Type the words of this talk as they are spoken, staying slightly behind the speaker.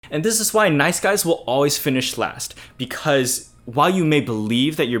And this is why nice guys will always finish last, because while you may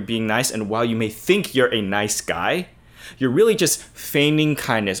believe that you're being nice and while you may think you're a nice guy, you're really just feigning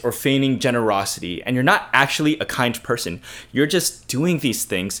kindness or feigning generosity, and you're not actually a kind person. You're just doing these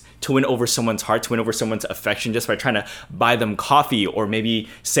things to win over someone's heart, to win over someone's affection, just by trying to buy them coffee or maybe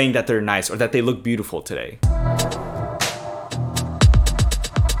saying that they're nice or that they look beautiful today.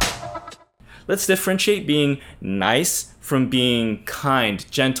 Let's differentiate being nice from being kind,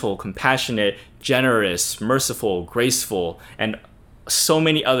 gentle, compassionate, generous, merciful, graceful, and so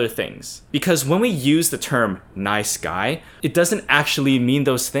many other things. Because when we use the term nice guy, it doesn't actually mean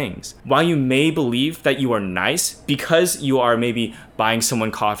those things. While you may believe that you are nice because you are maybe buying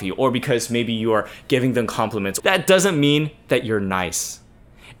someone coffee or because maybe you are giving them compliments, that doesn't mean that you're nice.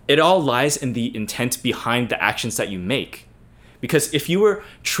 It all lies in the intent behind the actions that you make. Because if you were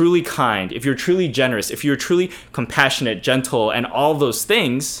truly kind, if you're truly generous, if you're truly compassionate, gentle, and all those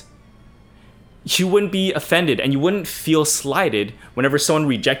things, you wouldn't be offended and you wouldn't feel slighted whenever someone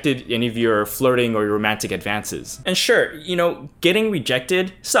rejected any of your flirting or your romantic advances. And sure, getting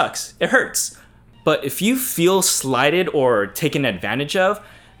rejected sucks. It hurts. But if you feel slighted or taken advantage of,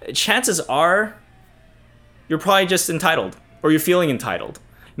 chances are you're probably just entitled or you're feeling entitled.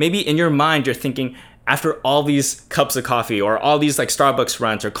 Maybe in your mind you're thinking, after all these cups of coffee or all these Starbucks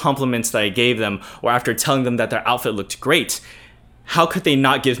runs or compliments that I gave them, or after telling them that their outfit looked great, how could they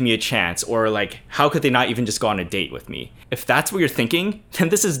not give me a chance? Or how could they not even just go on a date with me? If that's what you're thinking, then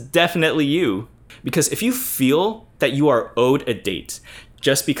this is definitely you. Because if you feel that you are owed a date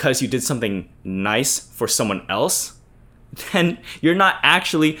just because you did something nice for someone else, then you're not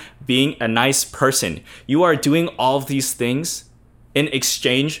actually being a nice person. You are doing all of these things in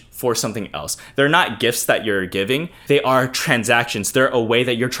exchange for something else. They're not gifts that you're giving. They are transactions. They're a way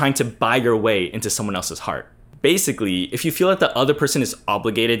that you're trying to buy your way into someone else's heart. Basically, if you feel like the other person is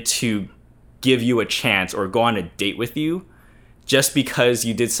obligated to give you a chance or go on a date with you just because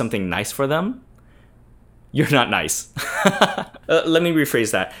you did something nice for them, you're not nice. Let me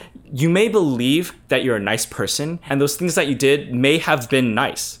rephrase that. You may believe that you're a nice person and those things that you did may have been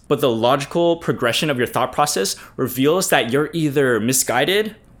nice, but the logical progression of your thought process reveals that you're either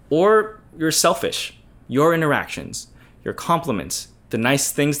misguided or you're selfish. Your interactions, your compliments, the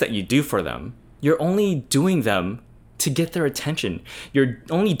nice things that you do for them, you're only doing them to get their attention. You're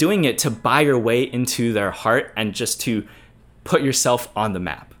only doing it to buy your way into their heart and just to put yourself on the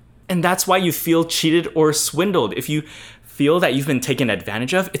map. And that's why you feel cheated or swindled. If you feel that you've been taken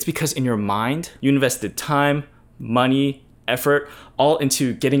advantage of, it's because in your mind, you invested time, money, effort, all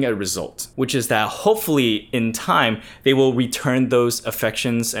into getting a result, which is that hopefully in time, they will return those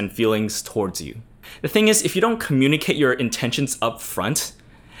affections and feelings towards you. The thing is, if you don't communicate your intentions up front,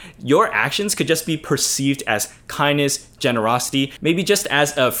 your actions could just be perceived as kindness, generosity, maybe just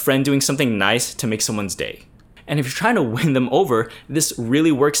as a friend doing something nice to make someone's day. And if you're trying to win them over, this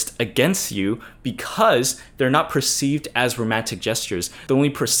really works against you because they're not perceived as romantic gestures. They're only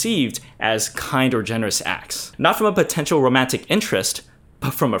perceived as kind or generous acts. Not from a potential romantic interest,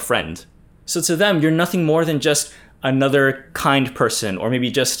 but from a friend. So to them, you're nothing more than just another kind person or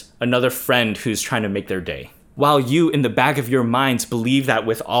maybe just another friend who's trying to make their day. While you, in the back of your minds, believe that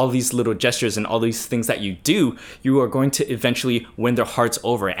with all these little gestures and all these things that you do, you are going to eventually win their hearts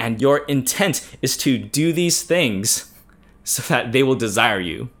over. And your intent is to do these things so that they will desire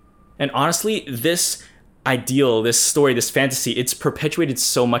you. And honestly, this ideal, this story, this fantasy, it's perpetuated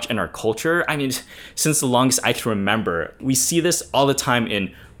so much in our culture. I mean, since the longest I can remember, we see this all the time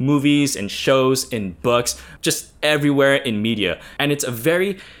in movies, in shows, in books, just everywhere in media. And it's a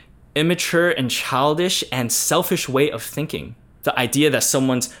very immature and childish and selfish way of thinking. The idea that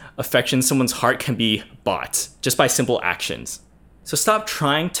someone's affection, someone's heart can be bought just by simple actions. So stop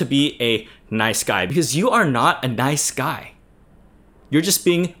trying to be a nice guy because you are not a nice guy. You're just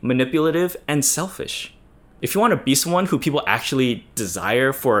being manipulative and selfish. If you want to be someone who people actually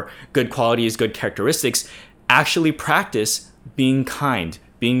desire for good qualities, good characteristics, actually practice being kind,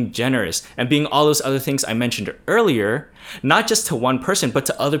 being generous, and being all those other things I mentioned earlier, not just to one person, but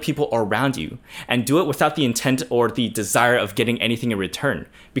to other people around you. And do it without the intent or the desire of getting anything in return.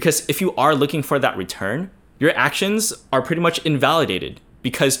 Because if you are looking for that return, your actions are pretty much invalidated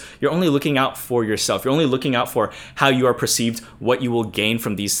because you're only looking out for yourself. You're only looking out for how you are perceived, what you will gain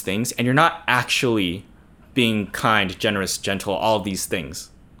from these things, and you're not actually being kind, generous, gentle, all of these things.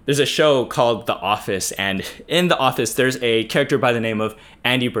 There's a show called The Office, and in The Office, there's a character by the name of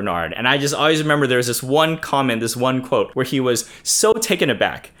Andy Bernard. And I just always remember there's this one comment, this one quote, where he was so taken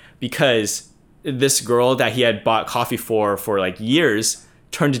aback because this girl that he had bought coffee for years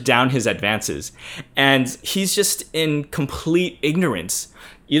turned down his advances. And he's just in complete ignorance.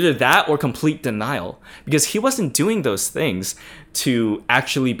 Either that or complete denial, because he wasn't doing those things to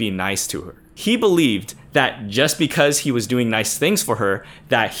actually be nice to her. He believed that just because he was doing nice things for her,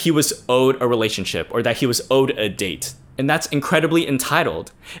 that he was owed a relationship or that he was owed a date. And that's incredibly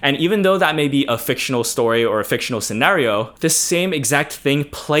entitled. And even though that may be a fictional story or a fictional scenario, this same exact thing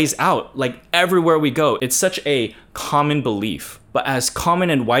plays out like everywhere we go. It's such a common belief. But as common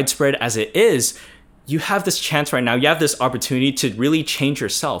and widespread as it is, you have this chance right now, you have this opportunity to really change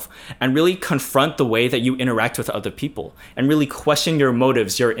yourself and really confront the way that you interact with other people and really question your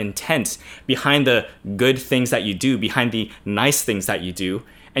motives, your intent behind the good things that you do, behind the nice things that you do.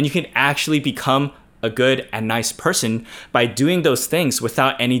 And you can actually become a good and nice person by doing those things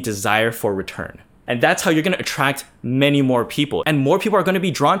without any desire for return. And that's how you're going to attract many more people. And more people are going to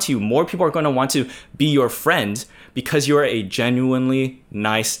be drawn to you. More people are going to want to be your friend because you are a genuinely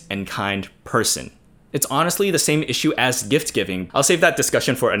nice and kind person. It's honestly the same issue as gift giving. I'll save that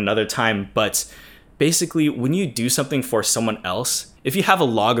discussion for another time, but basically, when you do something for someone else, if you have a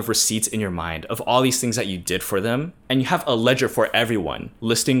log of receipts in your mind of all these things that you did for them, and you have a ledger for everyone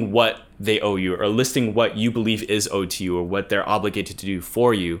listing what they owe you or listing what you believe is owed to you or what they're obligated to do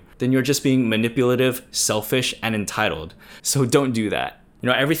for you, then you're just being manipulative, selfish, and entitled. So don't do that.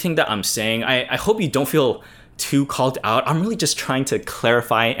 Everything that I'm saying, I hope you don't feel too called out. I'm really just trying to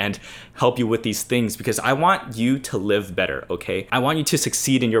clarify and help you with these things because I want you to live better, okay? I want you to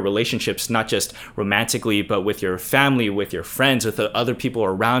succeed in your relationships, not just romantically, but with your family, with your friends, with the other people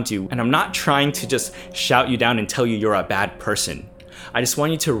around you. And I'm not trying to just shout you down and tell you you're a bad person. I just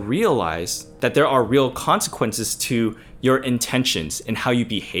want you to realize that there are real consequences to your intentions and how you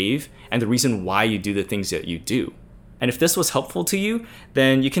behave and the reason why you do the things that you do. And if this was helpful to you,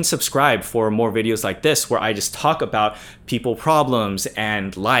 then you can subscribe for more videos like this where I just talk about people problems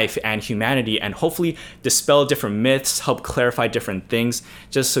and life and humanity and hopefully dispel different myths, help clarify different things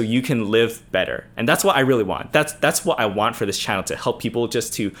just so you can live better. And that's what I really want. That's what I want for this channel, to help people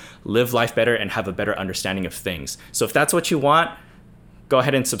just to live life better and have a better understanding of things. So if that's what you want, go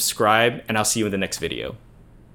ahead and subscribe and I'll see you in the next video.